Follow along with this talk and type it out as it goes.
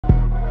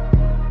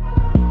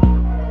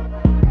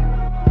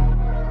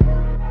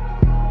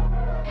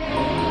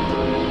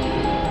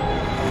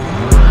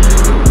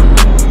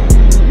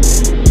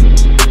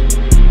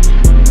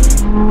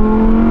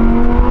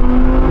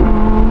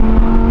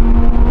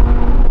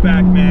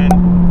back, man.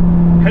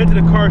 Headed to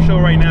the car show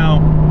right now,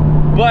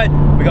 but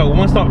we got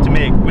one stop to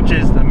make, which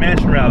is the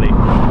mansion rally.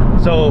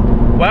 So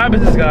what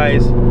happens is,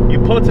 guys,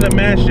 you pull up to the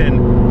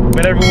mansion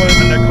with everyone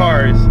in their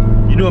cars,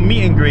 you do a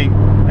meet and greet,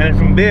 and then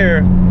from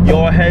there you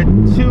all head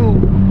to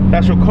the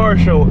actual car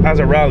show as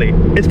a rally.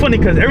 It's funny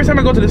because every time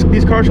I go to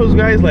these car shows,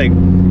 guys, like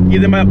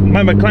either my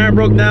McLaren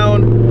broke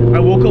down, I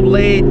woke up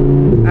late,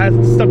 I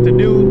had stuff to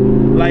do.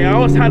 Like I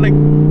always had like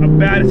a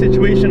bad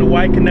situation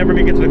why I can never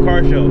make it to the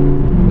car show.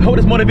 I hope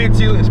this motivates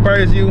you,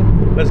 inspires you.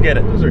 Let's get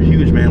it. Those are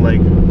huge, man.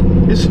 Like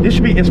this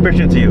should be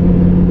inspiration to you.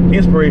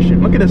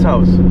 Inspiration. Look at this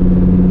house.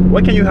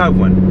 Why can't you have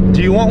one?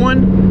 Do you want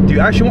one? Do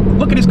you actually want?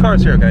 Look at these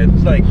cars here, guys.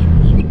 It's like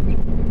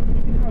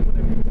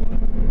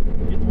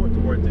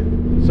towards it.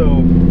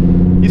 So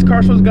these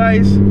car shows,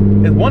 guys,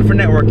 is one for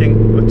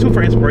networking, but two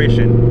for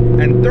inspiration.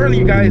 And thirdly,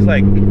 you guys,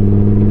 like,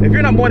 if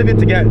you're not motivated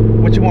to get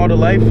what you want out of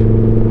life,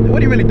 then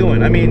what are you really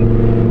doing? I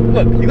mean,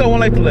 look, you got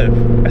one life to live.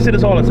 I say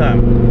this all the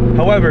time.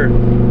 However,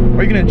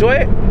 are you gonna enjoy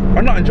it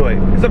or not enjoy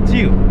it? It's up to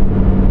you.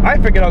 I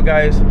figured out,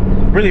 guys,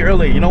 really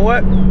early, you know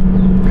what?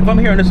 If I'm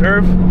here on this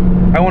earth,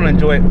 I want to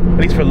enjoy it, at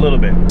least for a little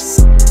bit.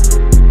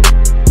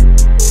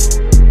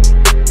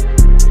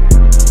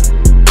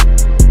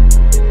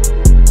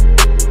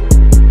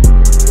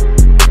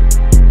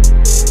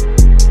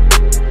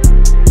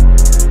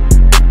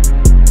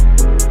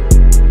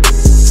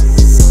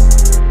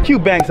 Q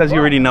Banks, as you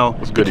already know,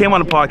 he came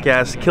on the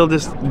podcast,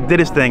 did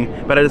his thing,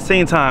 but at the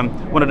same time,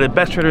 one of the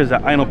best traders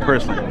that I know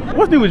personally.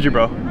 What's new with you,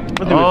 bro?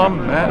 What's new with you?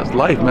 Man, it's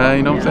life, man.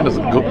 You know what I'm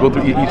saying? Just go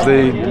through each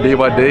day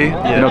by day.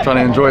 Yeah. You know, trying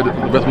to enjoy the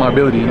best of my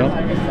ability. You know.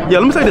 Yeah.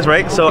 Let me say this,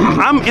 right? So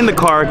I'm in the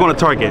car going to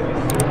Target.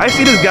 I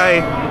see this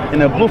guy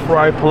in a blue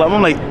Ferrari pull up.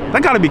 I'm like,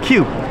 that gotta be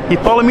cute. He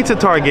followed me to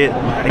Target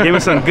and gave me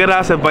some good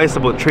ass advice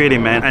about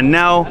trading, man. And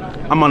now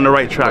I'm on the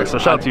right track. So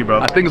shout out to you, bro.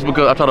 I think it's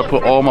because I try to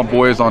put all my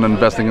boys on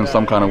investing in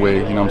some kind of way.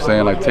 You know what I'm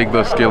saying? Like take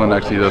the skill and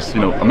actually just,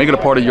 you know, make it a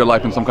part of your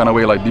life in some kind of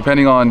way. Like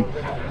depending on,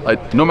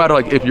 like no matter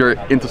like if you're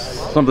into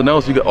something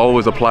else, you can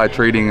always apply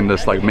trading and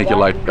just like make your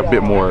life a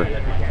bit more,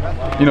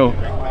 you know,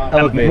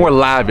 more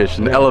lavish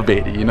and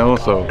elevated, you know.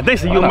 So I think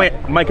so. You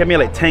might get me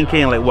like 10K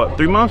in like what,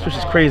 3 months, which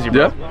is crazy,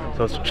 bro. Yeah.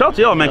 So shout out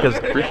to y'all, man, because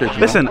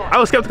listen, I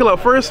was skeptical at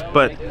first,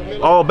 but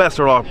all bets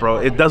are off, bro.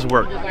 It does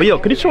work. But yo,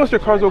 could you show us your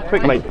cars real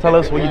quick? Like tell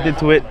us what you did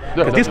to it.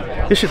 Cause these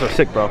shits are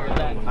sick, bro.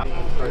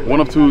 One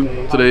of two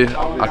today.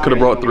 I could have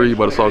brought 3,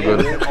 but it's all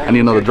good. I need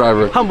another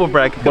driver. Humble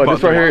brag. But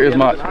this right here is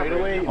my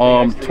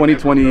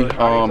 2020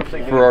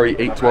 Ferrari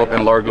 812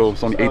 and Largo.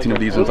 It's only 18 of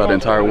these inside the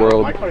entire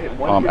world.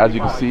 As you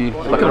can see,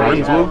 look at the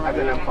rims, blue.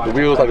 The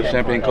wheels like a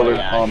champagne color,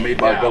 made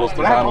by Velos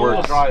Design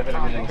Works.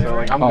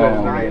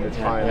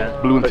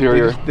 Blue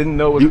interior. Didn't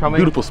know it was coming.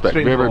 Beautiful spec.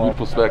 Very, very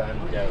beautiful spec.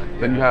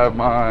 Then you have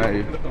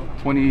my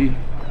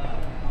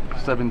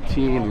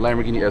 2017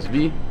 Lamborghini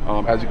SV.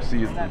 As you can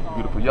see, it's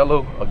beautiful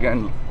yellow.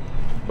 Again,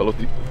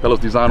 Velos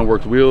Design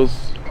Works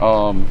wheels.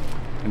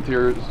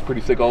 Interior is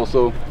pretty sick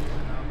also.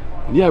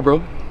 And yeah,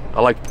 bro,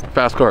 I like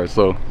fast cars,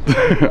 so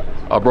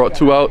I brought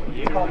 2 out,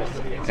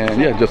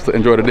 and yeah, just to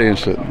enjoy the day and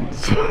shit.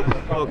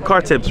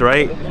 Car tips,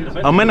 right?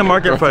 I'm in the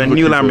market for a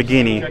new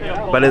Lamborghini,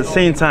 but at the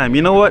same time,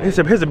 you know what? Here's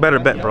a better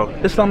bet, bro.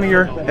 Just tell me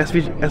your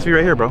SV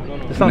right here, bro.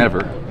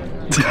 Never.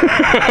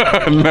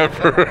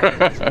 Never.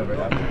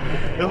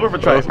 It's worth a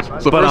try.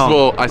 So first of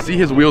all, I see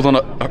his wheels on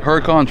a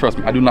Huracan. Trust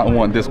me, I do not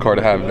want this car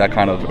to have that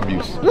kind of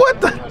abuse. What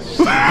the?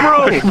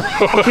 Bro!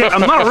 Okay,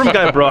 I'm not a rim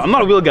guy, bro. I'm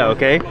not a wheel guy,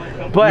 okay?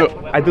 But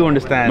no, I do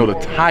understand. No, the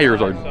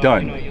tires are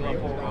done.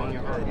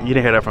 You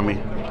didn't hear that from me.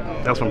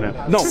 That's from him.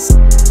 No.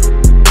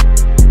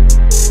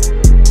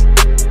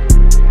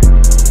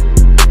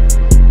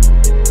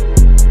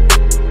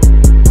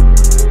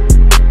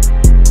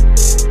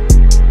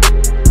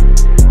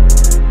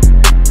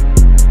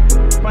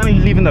 Finally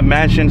leaving the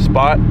mansion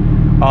spot.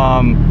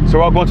 So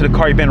we're all going to the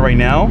car event right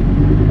now.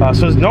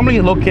 So it's normally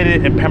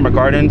located in Pembroke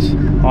Gardens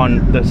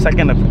on the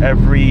 2nd of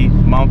every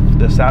month,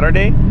 the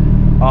Saturday.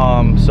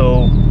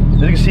 So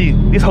as you can see,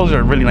 these houses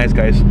are really nice,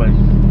 guys, but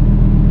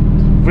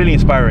really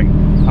inspiring.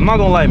 I'm not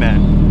gonna lie,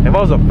 man. If I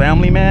was a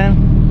family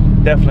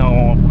man,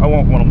 definitely I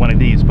won't want one of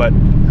these. But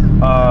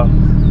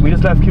we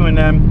just left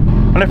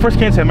Q&M. When I first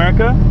came to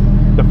America,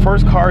 the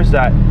first cars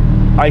that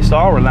I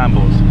saw were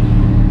Lambos.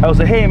 I was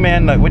like, hey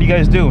man, like, what do you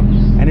guys do?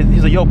 And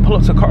he's like, yo, pull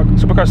up to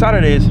Supercar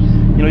Saturdays.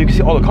 You know, you can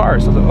see all the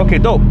cars. I was like, okay,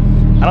 dope.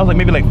 And I was like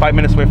maybe like 5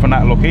 minutes away from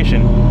that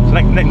location. So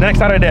the next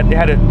Saturday that they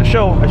had the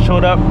show, I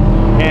showed up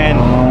and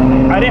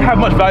I didn't have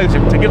much value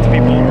to give to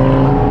people.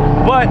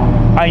 But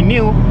I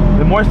knew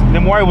the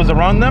more I was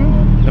around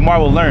them, the more I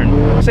will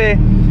learn. Say,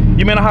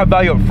 you may not have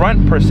value up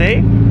front per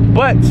se,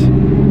 but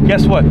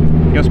guess what?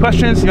 You ask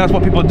questions, you ask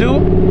what people do,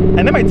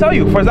 and they might tell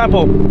you. For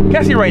example,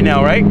 Cassie right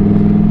now, right?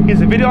 He's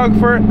a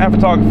videographer and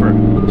photographer.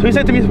 So he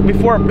said to me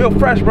before, yo,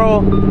 Fresh,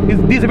 bro,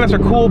 these events are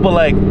cool, but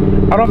like,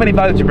 I don't have any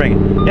value to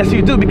bring. Yes,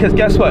 you do, because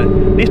guess what?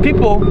 These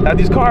people that have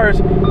these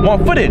cars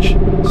want footage,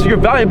 so you're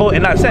valuable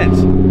in that sense.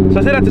 So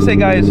I say that to say,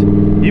 guys,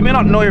 you may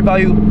not know your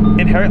value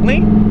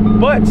inherently,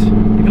 but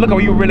if you look at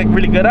what you're really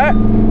good at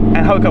and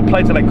how it can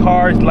apply to like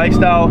cars,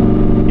 lifestyle,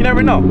 you You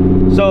never know.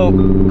 So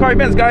car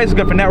events, guys, is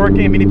good for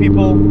networking, meeting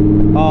people.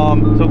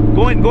 So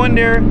go in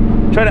there,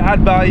 try to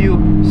add value,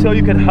 see how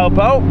you can help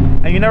out,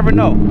 and you never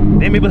know,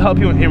 they may be able to help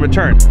you in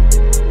return.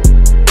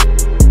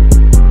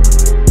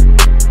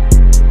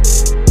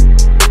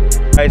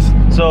 Guys,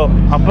 so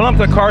I'm pulling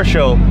up to the car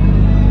show,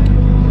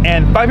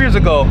 and 5 years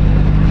ago,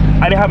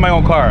 I didn't have my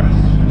own car,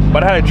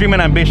 but I had a dream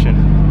and ambition.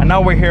 And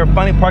now we're here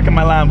finally parking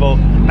my Lambo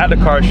at the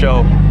car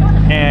show.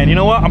 And you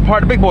know what? I'm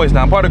part of the big boys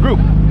now, I'm part of the group.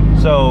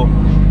 So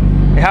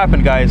it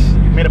happened, guys.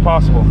 Made it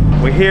possible.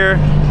 We're here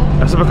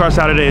at Supercar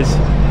Saturdays.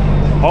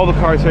 All the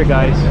cars here,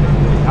 guys.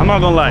 I'm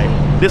not gonna lie.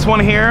 This one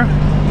here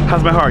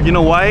has my heart. You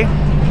know why?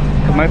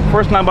 Because my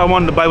first Lambo I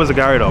wanted to buy was a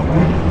Gallardo.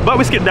 But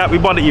we skipped that, we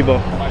bought the Evo.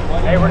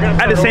 Hey, we're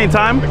gonna at the same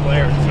time,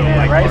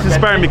 it's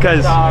inspiring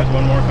because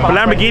for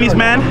Lamborghinis,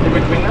 man,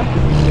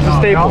 it's a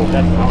staple.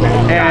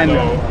 And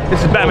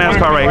this is Batman's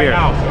car right here.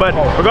 But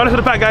regardless of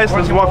the fact, guys,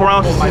 let's walk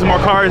around, see some more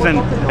cars, and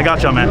I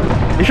got y'all, man.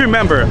 If you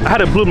remember, I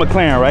had a blue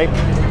McLaren, right?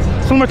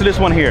 Similar to this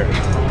one here.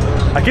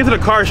 I came to the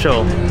car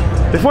show.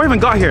 Before I even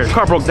got here, the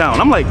car broke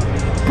down. I'm like,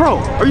 bro,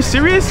 are you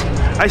serious?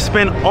 I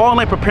spent all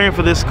night preparing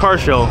for this car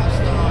show.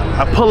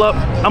 I pull up,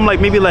 I'm like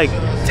maybe like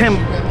 3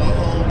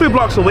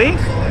 blocks away,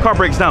 car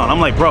breaks down.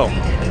 I'm like, bro,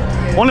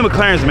 only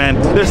McLarens, man.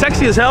 They're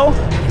sexy as hell,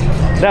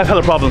 they have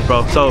hella problems,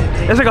 bro. So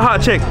it's like a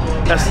hot chick.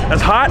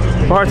 That's hot,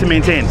 but hard to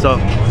maintain. So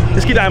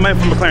just keep that in mind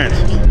for McLarens.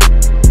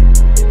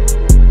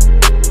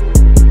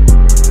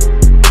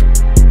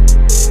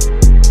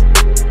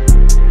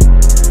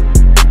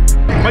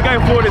 My guy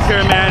Floyd is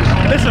here, man.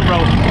 Listen, bro,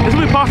 this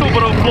will be possible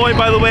without Floyd,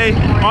 by the way.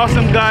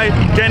 Awesome guy,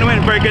 genuine,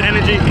 very good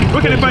energy.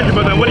 Where can I find you,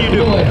 brother? What do you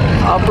do?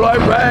 I'm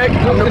Floyd Bragg.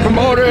 I'm the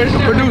promoter and the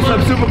producer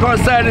of Supercar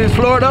Saturdays,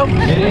 Florida.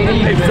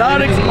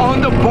 Exotics on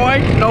the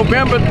point,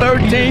 November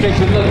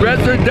 13th.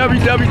 Register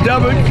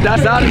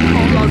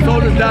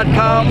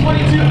www.exoticsonsodas.com.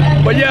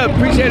 But yeah,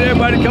 appreciate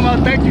everybody come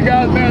out. Thank you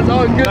guys, man. It's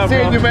always good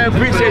seeing you, man.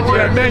 Appreciate you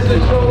guys. Thank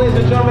you.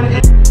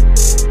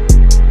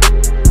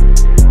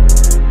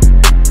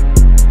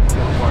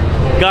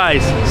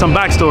 Guys, some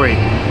backstory.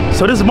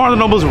 So this is Barnes &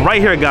 Noble's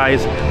right here,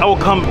 guys. I will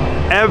come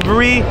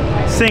every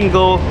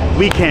single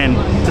weekend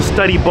to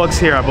study books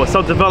here about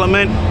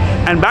self-development.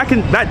 And back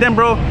then,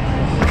 bro,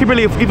 I could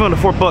really even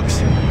afford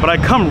books, but I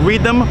come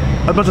read them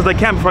as much as I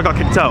can before I got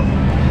kicked out.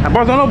 And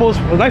Barnes & Noble's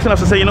was nice enough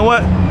to say, you know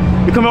what?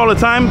 You come here all the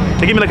time,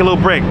 they give me like a little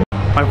break.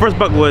 My first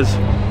book was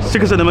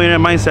Secrets of the Millionaire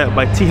Mindset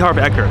by T. Harv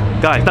Eker.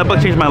 Guys, that book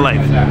changed my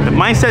life. The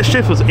mindset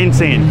shift was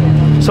insane.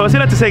 So I say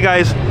that to say,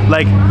 guys,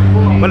 like,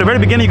 at the very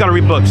beginning, you gotta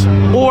read books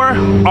or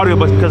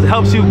audiobooks because it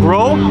helps you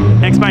grow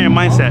and expand your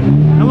mindset.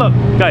 And look,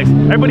 guys,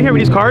 everybody here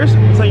with these cars,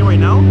 I'm telling you right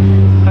now,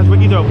 has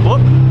read either a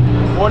book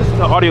or this is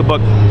an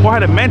audiobook or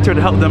had a mentor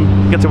to help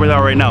them get to where they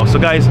are right now. So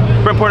guys,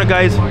 very important,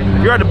 guys,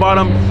 if you're at the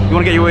bottom, you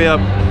wanna get your way up,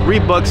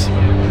 read books,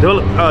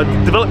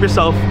 develop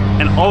yourself,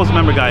 and always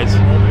remember, guys,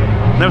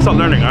 never stop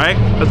learning, all right?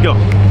 Let's go.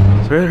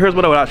 So here's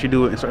what I would actually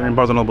do in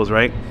Barnes & Noble's,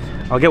 right?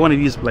 I'll get one of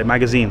these like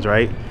magazines,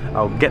 right?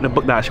 I'll get the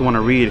book that I actually want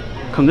to read,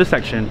 come to this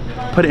section,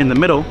 put it in the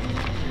middle,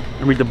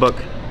 and read the book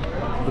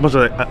as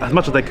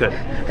much as I could.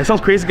 It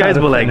sounds crazy, guys,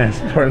 but like,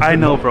 I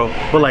know, bro.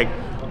 But like,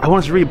 I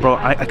wanted to read, bro.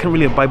 I couldn't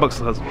really buy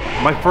books.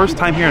 My first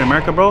time here in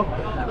America, bro,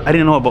 I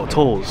didn't know about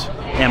tolls.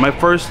 And my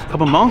first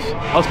couple months,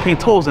 I was paying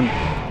tolls and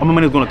all my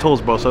money was going to tolls,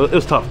 bro. So it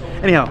was tough.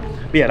 Anyhow,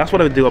 but yeah, that's what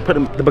I would do. I'll put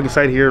the book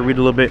inside here, read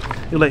a little bit.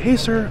 You're like, hey,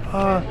 sir,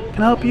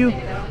 can I help you?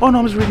 Oh, no,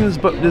 I'm just reading this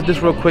book,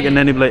 this real quick. And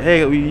then they'd be like,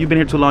 hey, you've been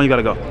here too long, you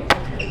gotta go.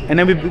 And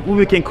then we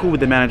became cool with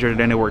the manager, and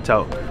then it worked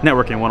out.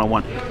 Networking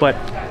one-on-one. But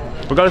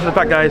regardless of the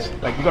fact, guys,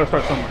 like, you gotta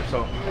start somewhere.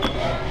 So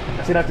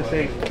I say that to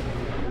say,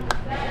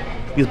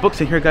 these books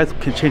in here, guys,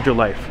 can change your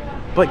life.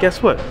 But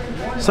guess what?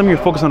 Some of you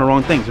focus on the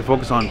wrong things. You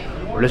focus on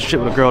a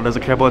relationship with a girl that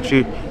doesn't care about you.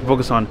 You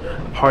focus on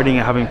partying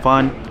and having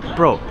fun.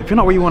 Bro, if you're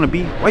not where you want to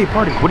be, why are you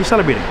partying? What are you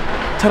celebrating?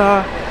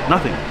 Ta-da!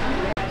 Nothing.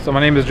 So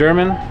my name is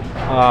German.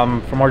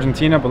 From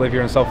Argentina, but live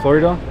here in South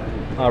Florida.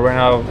 Right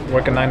now,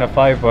 working 9 to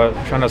 5, but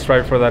trying to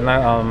strive for that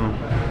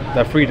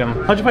that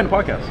freedom. How'd you find the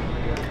podcast?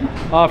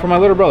 From my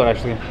little brother,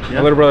 actually. Yeah?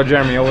 My little brother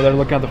Jeremy, over there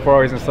looking at the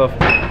Ferraris and stuff.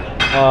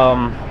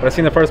 But I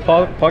seen the first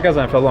podcast and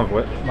I fell in love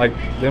with it. Like,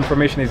 the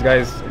information these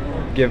guys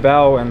give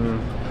out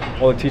and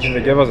all the teaching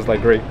they give us is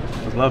like great.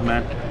 That's love,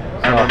 man.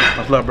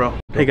 That's love, bro.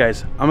 Hey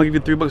guys, I'm gonna give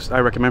you 3 books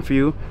I recommend for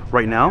you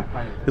right now.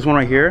 This one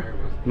right here,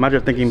 Matter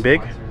of Thinking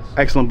Big.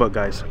 Excellent book,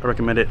 guys. I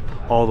recommend it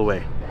all the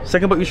way.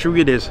 Second book you should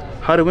read is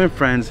How to Win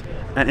Friends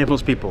and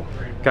Influence People.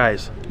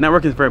 Guys,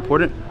 networking is very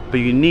important, but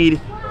you need,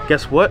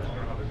 guess what?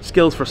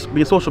 Skills for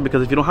being social,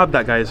 because if you don't have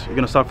that, guys, you're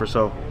gonna suffer.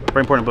 So,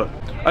 very important book.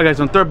 All right, guys,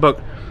 on third book,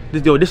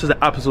 this is an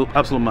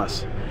absolute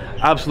must.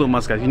 Absolute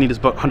must, guys. You need this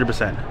book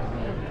 100%.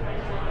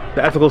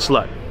 The Ethical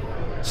Slut.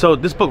 So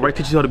this book, right,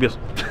 teaches you how to be a,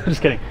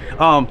 just kidding.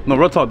 No,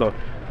 real talk though.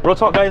 Real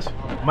talk, guys,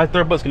 my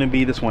third book's gonna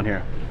be this one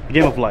here. The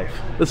Game of Life.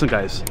 Listen,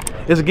 guys,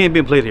 there's a game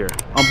being played here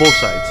on both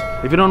sides.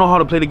 If you don't know how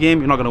to play the game,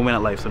 you're not gonna win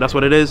at life. So that's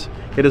what it is.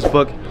 Get this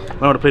book,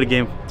 learn how to play the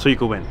game so you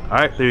can win. All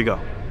right, there you go.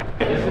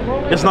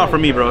 It's not for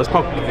me, bro. It's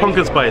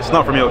pumpkin spice. It's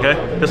not for me, okay?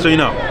 Just so you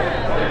know.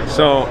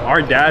 So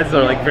our dads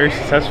are like very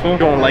successful. We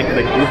don't like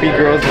the groupie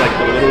girls, like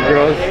the little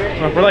girls.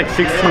 We're like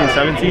 16,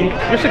 17.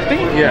 You're 16?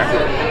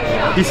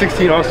 Yeah. He's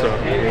 16 also.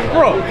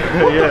 Bro.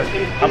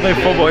 Yeah. I play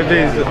football.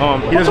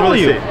 He doesn't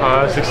really say.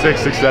 6'6",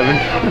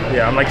 6'7".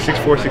 Yeah, I'm like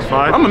 6'4",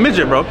 6'5". I'm a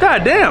midget, bro.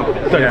 God damn.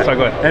 Yeah. Sorry,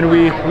 go ahead. And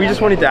we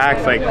just wanted to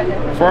ask like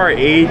for our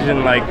age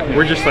and like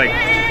we're just like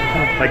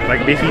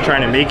basically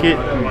trying to make it.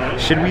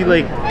 Should we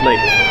like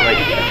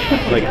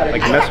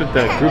mess with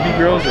the groupie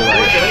girls or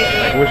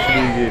like what should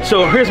we do?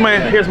 So here's my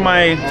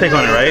take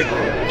on it, right?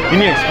 You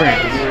need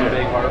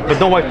experience, but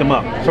don't wipe them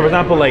up. So for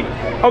example, like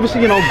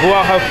obviously, you know, go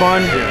out, have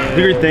fun,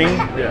 do your thing.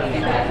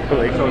 Yeah.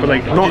 But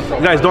like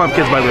guys, don't have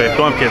kids, by the way.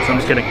 Don't have kids. I'm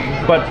just kidding.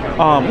 But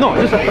no,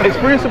 just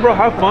experience it, bro.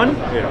 Have fun.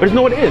 Yeah. But just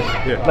know what it is.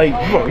 Yeah. Like,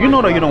 bro, you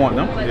know that you don't want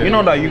them. Yeah. You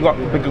know that you got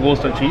bigger goals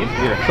to achieve.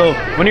 Yeah. So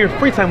when you're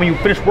free time, when you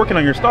finish working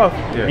on your stuff,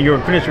 Yeah. and you're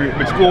finished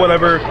with school,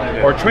 whatever,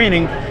 or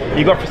training,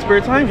 you got for spare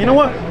time. You know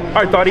what?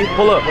 All right, Thotty,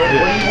 pull up.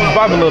 Just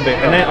vibe a little bit,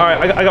 and then all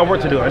right, I got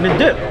work to do, and then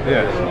dip.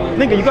 Yeah.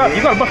 Nigga, you got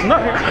to bust a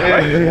nut here,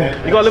 right?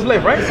 Yeah. You gotta live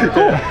life, right?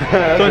 Cool.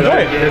 So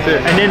enjoy it. That's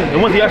it. And then the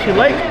ones you actually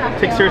like,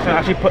 take serious and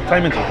actually put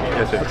time into it.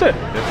 That's it. That's it.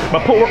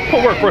 But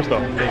put work first, though.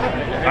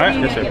 All right.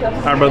 Yes, sir.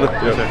 All right, brother.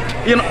 Yes,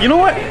 sir. You know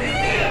what?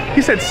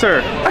 He said,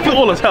 "Sir." I feel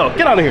old as hell.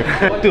 Get out of here,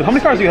 dude. How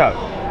many cars do you have?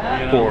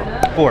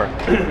 4.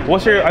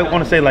 What's your? I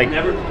want to say like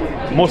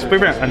most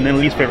favorite and then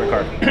least favorite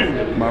car.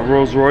 My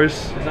Rolls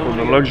Royce for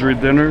the luxury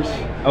dinners.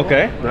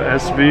 Okay. The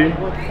SV.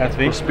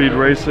 SV. For speed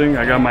racing.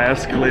 I got my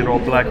Escalade all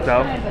blacked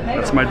out.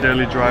 That's my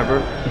daily driver.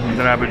 And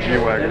then I have a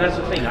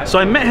G-Wagon. So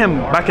I met him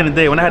back in the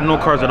day when I had no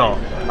cars at all.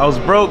 I was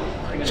broke,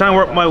 trying to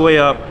work my way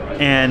up,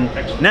 and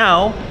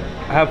now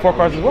I have 4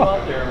 cars as well.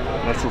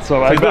 That's what's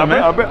up.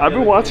 I've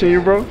been watching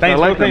you, bro. Thanks,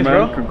 I like bro. that, Thanks,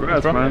 man. bro.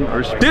 Congrats, Thanks, bro. man. I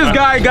respect This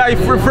that. guy,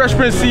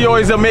 Freshprinceceo,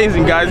 is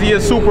amazing, guys. He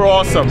is super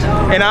awesome.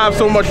 And I have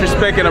so much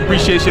respect and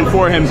appreciation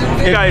for him.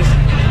 Guys,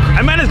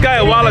 I met this guy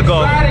a while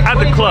ago at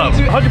the club.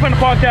 How'd you find the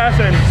podcast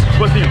and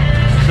what's new?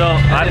 So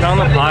I found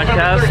the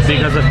podcast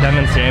because of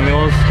Devin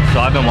Samuels, so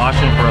I've been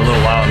watching for a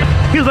little while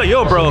now. He was like,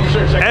 yo, bro,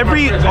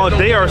 every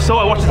day or so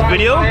I watch this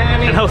video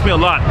and it helps me a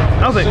lot.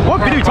 I was like, what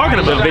video are you talking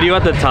about? The video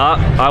at the top,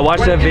 I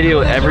watch that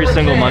video every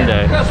single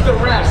Monday.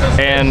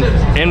 And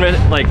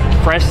like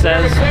Fresh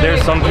says,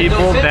 there's some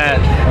people that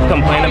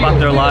complain about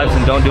their lives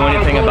and don't do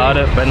anything about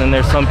it, but then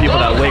there's some people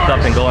that wake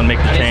up and go and make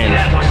the change.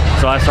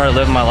 So I started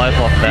living my life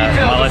off that.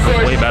 My life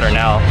is way better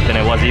now than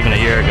it was even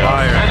a year ago.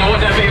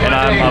 And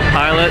I'm a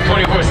pilot.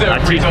 I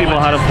teach people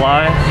how to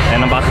fly,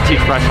 and I'm about to teach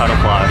Fresh how to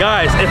fly.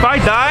 Guys, if I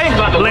die,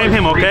 blame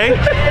him, okay?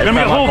 You're gonna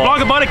make a whole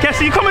vlog about it.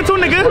 Cassie, you coming too,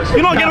 nigga?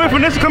 You don't get away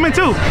from this, you coming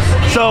too.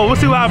 So we'll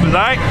see what happens,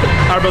 all right?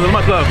 All right, brother,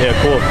 much love. Yeah,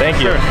 cool.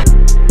 Thank you.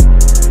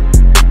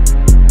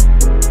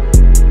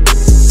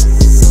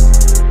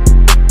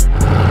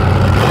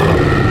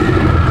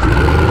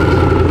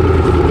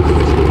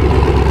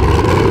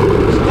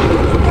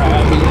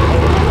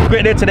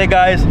 Great day today,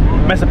 guys.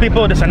 Met some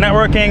people, just some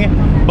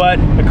networking, but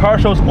the car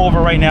show's over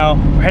right now.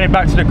 We're heading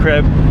back to the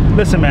crib.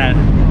 Listen,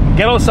 man,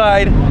 get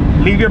outside,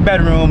 leave your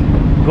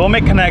bedroom, go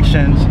make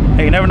connections,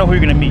 and you never know who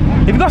you're gonna meet.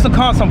 If you got some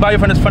value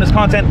from this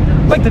content,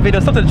 like the video,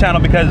 sub to the channel,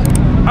 because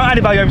I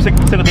add value every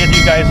single day to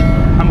you guys.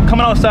 I'm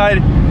coming outside,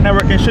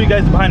 networking, show you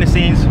guys the behind the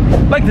scenes.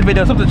 Like the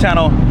video, sub to the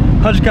channel,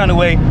 100 count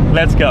away,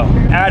 let's go.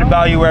 Add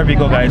value wherever you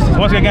go, guys. So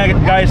once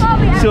again, guys,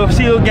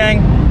 see you,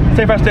 gang.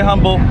 Stay fresh, stay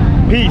humble.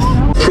 Peace.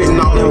 Quitting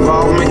all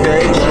involvement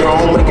days,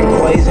 strong, making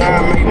plays.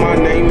 How I make my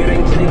name, it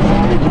ain't take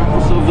long.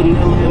 Dropping some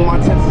vanilla in my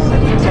Texas at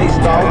the taste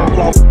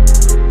dog.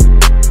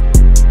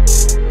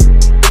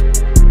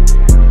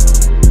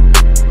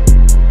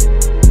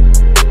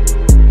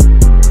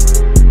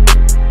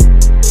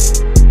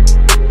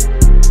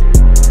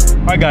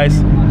 Alright,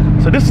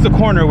 guys. So this is the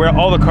corner where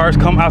all the cars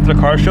come after the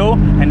car show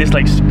and just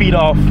like speed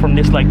off from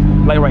this like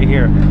light right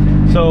here.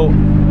 So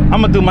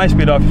I'm gonna do my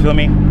speed off, you feel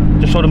me?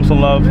 Just show them some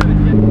love.